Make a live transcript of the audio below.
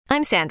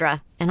I'm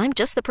Sandra, and I'm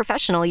just the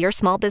professional your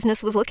small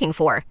business was looking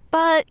for.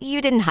 But you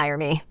didn't hire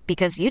me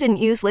because you didn't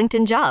use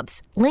LinkedIn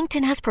Jobs.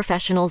 LinkedIn has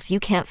professionals you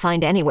can't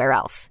find anywhere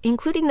else,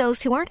 including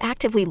those who aren't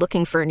actively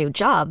looking for a new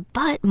job,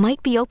 but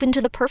might be open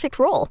to the perfect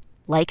role,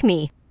 like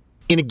me.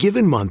 In a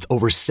given month,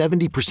 over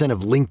 70%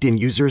 of LinkedIn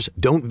users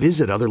don't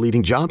visit other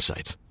leading job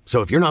sites. So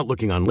if you're not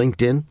looking on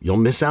LinkedIn, you'll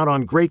miss out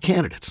on great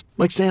candidates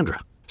like Sandra.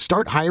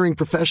 Start hiring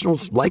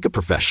professionals like a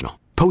professional.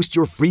 Post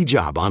your free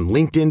job on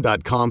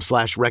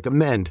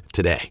linkedin.com/recommend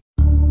today.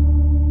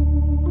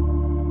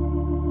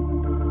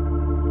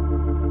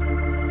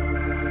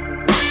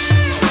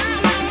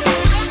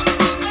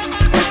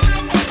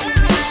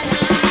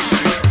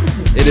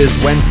 It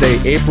is Wednesday,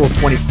 April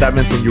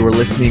 27th, and you are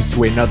listening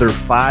to another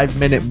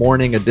 5-minute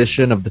morning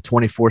edition of the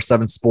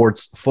 24/7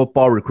 Sports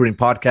Football Recruiting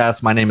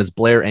Podcast. My name is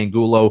Blair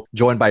Angulo,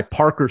 joined by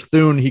Parker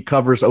Thune. He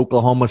covers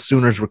Oklahoma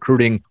Sooners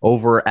recruiting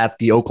over at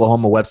the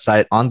Oklahoma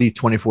website on the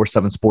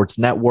 24/7 Sports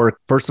Network.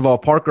 First of all,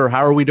 Parker,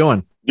 how are we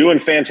doing? Doing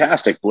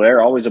fantastic, Blair.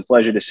 Always a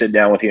pleasure to sit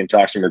down with you and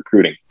talk some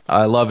recruiting.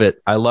 I love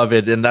it.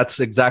 And that's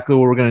exactly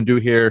what we're going to do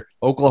here.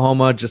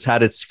 Oklahoma just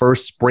had its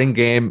first spring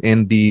game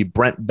in the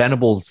Brent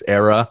Venables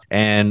era,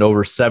 and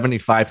over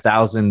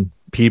 75,000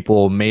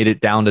 people made it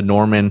down to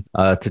Norman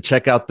to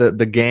check out the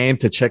game,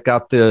 to check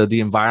out the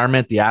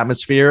environment, the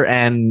atmosphere,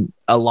 and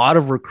a lot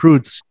of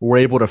recruits were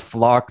able to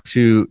flock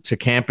to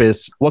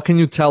campus. What can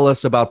you tell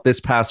us about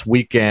this past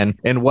weekend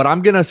and what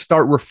I'm going to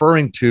start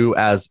referring to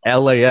as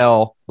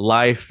LAL,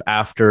 Life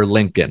After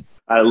Lincoln?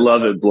 I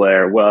love it,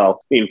 Blair.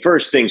 Well,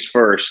 first things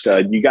first,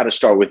 you got to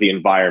start with the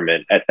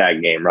environment at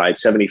that game, right?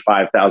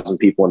 75,000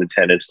 people in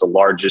attendance, the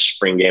largest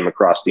spring game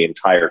across the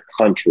entire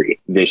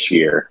country this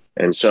year.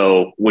 And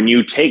so when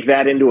you take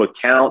that into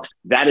account,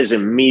 that is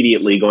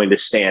immediately going to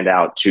stand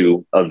out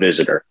to a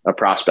visitor, a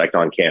prospect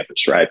on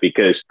campus, right?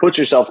 Because put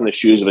yourself in the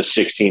shoes of a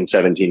 16,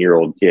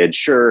 17-year-old kid.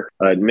 Sure,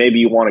 maybe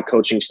you want a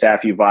coaching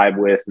staff you vibe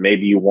with.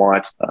 Maybe you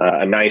want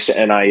a nice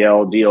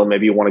NIL deal.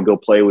 Maybe you want to go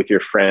play with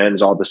your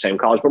friends all at the same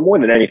college. But more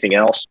than anything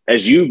else,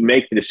 as you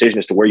make the decision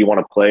as to where you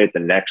want to play at the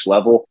next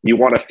level, you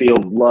want to feel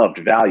loved,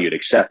 valued,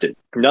 accepted.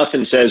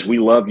 Nothing says we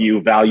love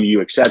you, value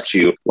you, accept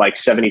you like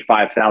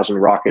 75,000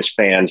 raucous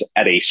fans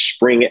at a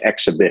spring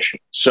exhibition.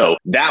 So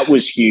that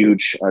was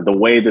huge. The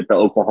way that the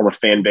Oklahoma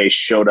fan base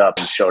showed up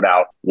and showed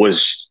out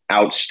was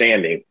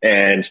outstanding.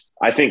 And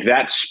I think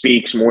that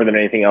speaks more than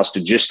anything else to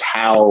just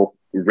how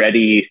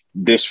ready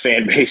this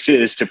fan base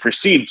is to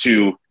proceed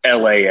to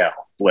LAL,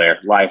 Blair,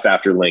 Life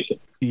After Lincoln.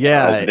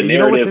 Yeah. You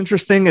know what's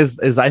interesting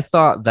is I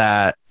thought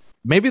that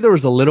maybe there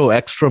was a little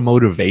extra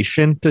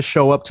motivation to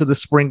show up to the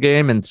spring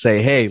game and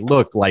say, hey,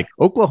 look, like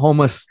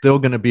Oklahoma's still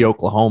going to be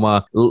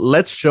Oklahoma.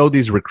 Let's show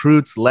these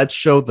recruits. Let's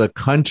show the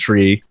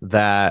country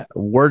that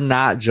we're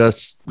not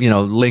just,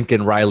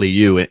 Lincoln Riley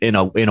U in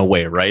a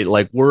way, right?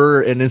 Like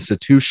we're an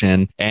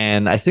institution.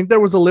 And I think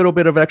there was a little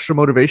bit of extra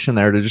motivation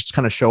there to just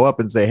kind of show up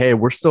and say, hey,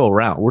 we're still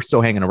around. We're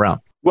still hanging around.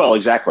 Well,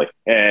 exactly.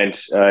 And,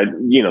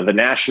 the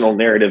national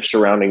narrative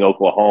surrounding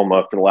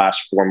Oklahoma for the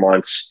last 4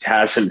 months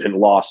hasn't been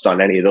lost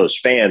on any of those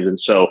fans. And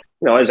so,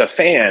 as a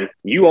fan,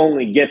 you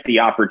only get the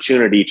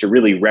opportunity to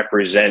really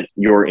represent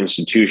your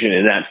institution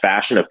in that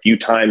fashion a few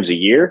times a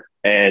year.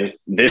 And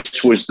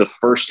this was the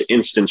first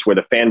instance where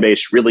the fan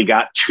base really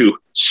got to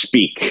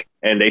speak,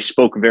 and they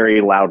spoke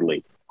very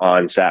loudly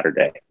on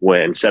Saturday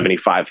when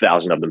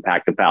 75,000 of them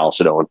packed the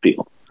Palace at Owen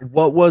Field.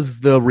 What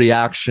was the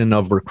reaction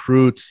of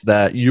recruits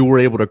that you were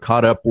able to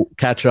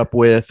catch up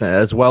with,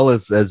 as well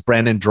as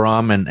Brandon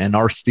Drum and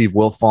our Steve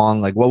Wilfong?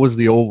 Like, what was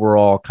the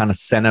overall kind of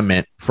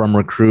sentiment from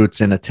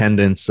recruits in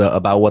attendance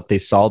about what they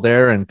saw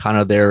there and kind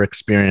of their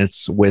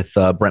experience with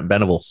Brent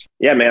Venables?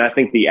 Yeah, man, I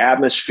think the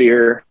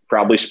atmosphere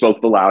probably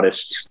spoke the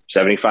loudest.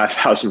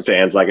 75,000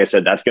 fans. Like I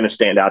said, that's going to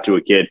stand out to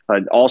a kid.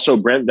 Also,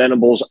 Brent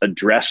Venables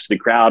addressed the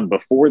crowd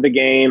before the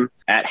game,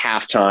 at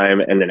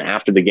halftime, and then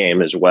after the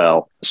game as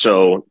well.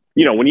 So,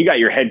 when you got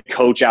your head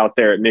coach out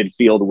there at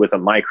midfield with a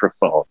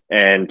microphone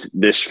and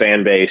this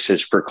fan base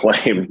has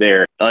proclaimed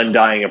their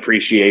undying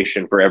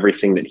appreciation for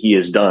everything that he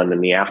has done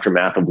in the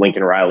aftermath of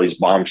Lincoln Riley's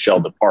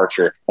bombshell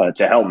departure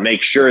to help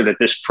make sure that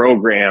this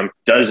program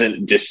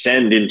doesn't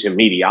descend into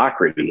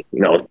mediocrity,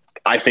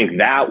 I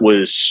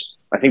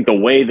think the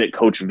way that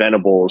Coach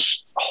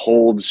Venables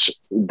holds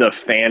the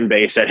fan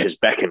base at his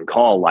beck and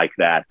call like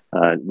that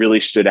really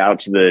stood out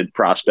to the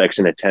prospects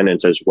in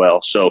attendance as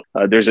well. So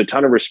there's a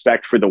ton of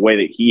respect for the way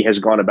that he has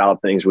gone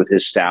about things with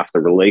his staff, the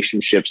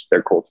relationships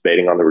they're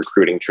cultivating on the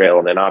recruiting trail,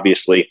 and then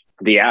obviously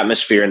the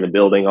atmosphere in the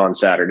building on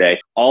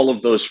Saturday. All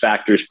of those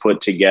factors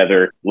put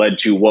together led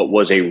to what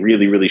was a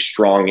really, really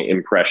strong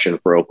impression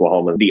for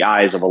Oklahoma, the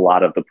eyes of a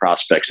lot of the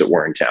prospects that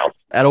were in town.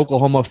 At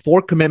Oklahoma,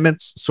 4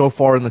 commitments so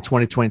far in the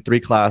 2023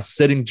 class,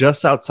 sitting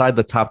just outside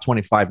the top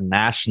 25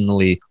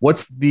 nationally.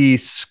 What's the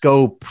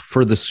scope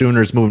for the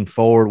Sooners moving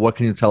forward? What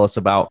can you tell us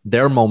about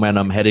their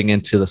momentum heading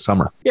into the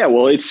summer? Yeah,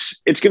 well,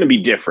 it's going to be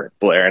different,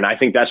 Blair. And I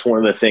think that's one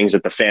of the things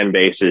that the fan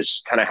base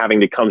is kind of having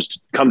to come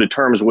to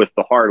terms with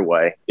the hard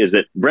way, is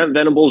that Brent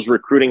Venables'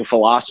 recruiting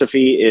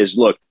philosophy is,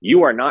 look,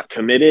 you are not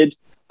committed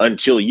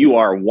until you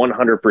are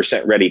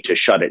 100% ready to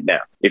shut it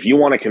down. if you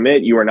want to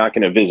commit, you are not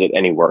going to visit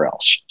anywhere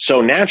else.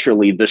 So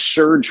naturally, the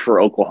surge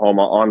for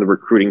Oklahoma on the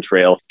recruiting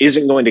trail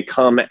isn't going to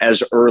come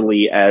as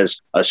early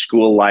as a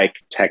school like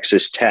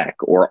Texas Tech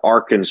or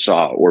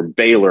Arkansas or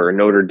Baylor or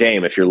Notre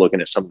Dame, if you're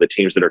looking at some of the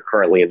teams that are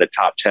currently in the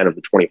top 10 of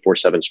the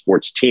 24/7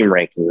 Sports team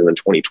rankings in the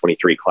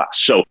 2023 class.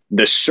 So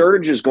the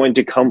surge is going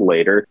to come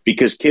later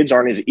because kids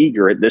aren't as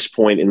eager at this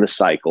point in the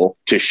cycle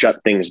to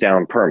shut things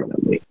down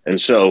permanently. And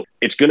so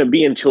it's going to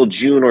be until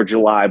June or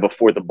July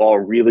before the ball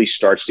really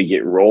starts to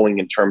get rolling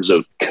in terms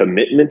of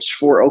commitments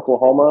for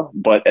Oklahoma.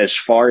 But as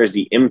far as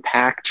the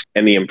impact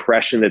and the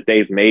impression that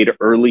they've made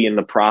early in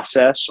the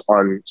process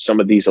on some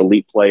of these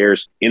elite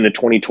players in the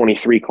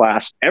 2023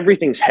 class,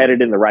 everything's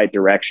headed in the right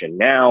direction.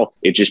 Now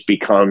it just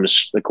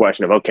becomes the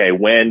question of, okay,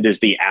 when does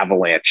the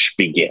avalanche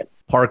begin?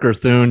 Parker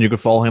Thune, you can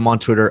follow him on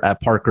Twitter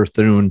at Parker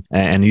Thune,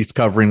 and he's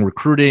covering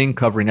recruiting,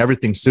 covering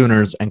everything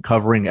Sooners, and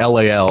covering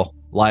LAL,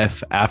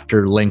 life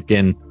after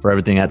Lincoln, for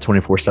everything at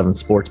 24/7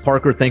 Sports.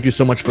 Parker, thank you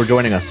so much for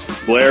joining us.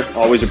 Blair,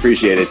 always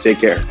appreciate it. Take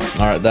care.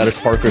 All right, that is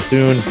Parker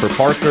Thune. For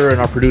Parker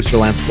and our producer,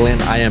 Lance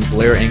Glenn, I am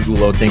Blair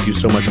Angulo. Thank you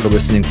so much for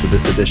listening to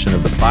this edition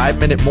of the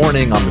 5-Minute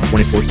Morning on the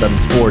 24/7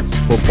 Sports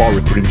Football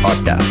Recruiting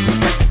Podcast.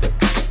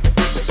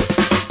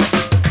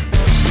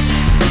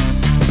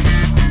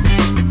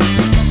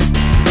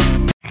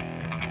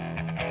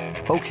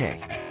 Okay,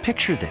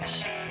 picture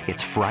this.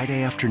 It's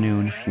Friday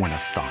afternoon when a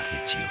thought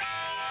hits you.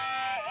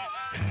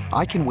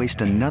 I can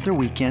waste another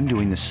weekend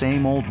doing the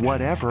same old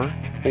whatever,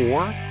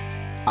 or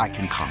I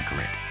can conquer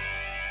it.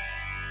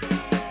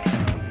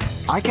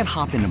 I can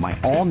hop into my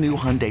all-new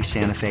Hyundai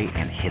Santa Fe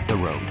and hit the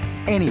road.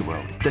 Any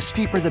road. The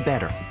steeper, the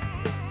better.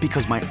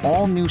 Because my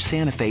all-new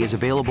Santa Fe is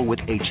available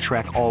with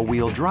H-Track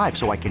all-wheel drive,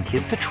 so I can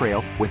hit the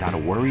trail without a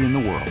worry in the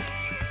world.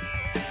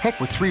 Heck,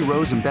 with 3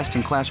 rows and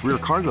best-in-class rear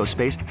cargo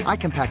space, I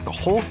can pack the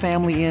whole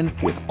family in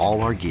with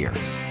all our gear.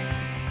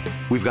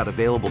 We've got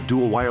available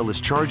dual wireless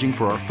charging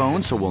for our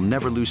phones, so we'll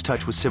never lose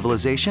touch with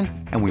civilization,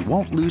 and we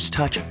won't lose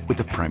touch with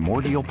the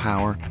primordial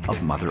power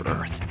of Mother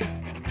Earth.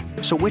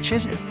 So which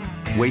is it?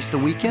 Waste the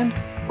weekend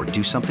or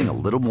do something a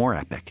little more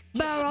epic?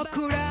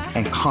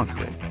 And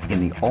conquer it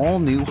in the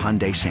all-new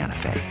Hyundai Santa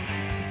Fe.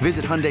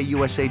 Visit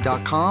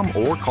HyundaiUSA.com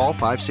or call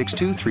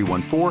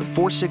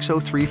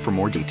 562-314-4603 for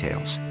more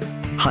details.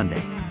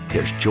 Hyundai,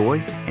 there's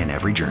joy in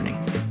every journey.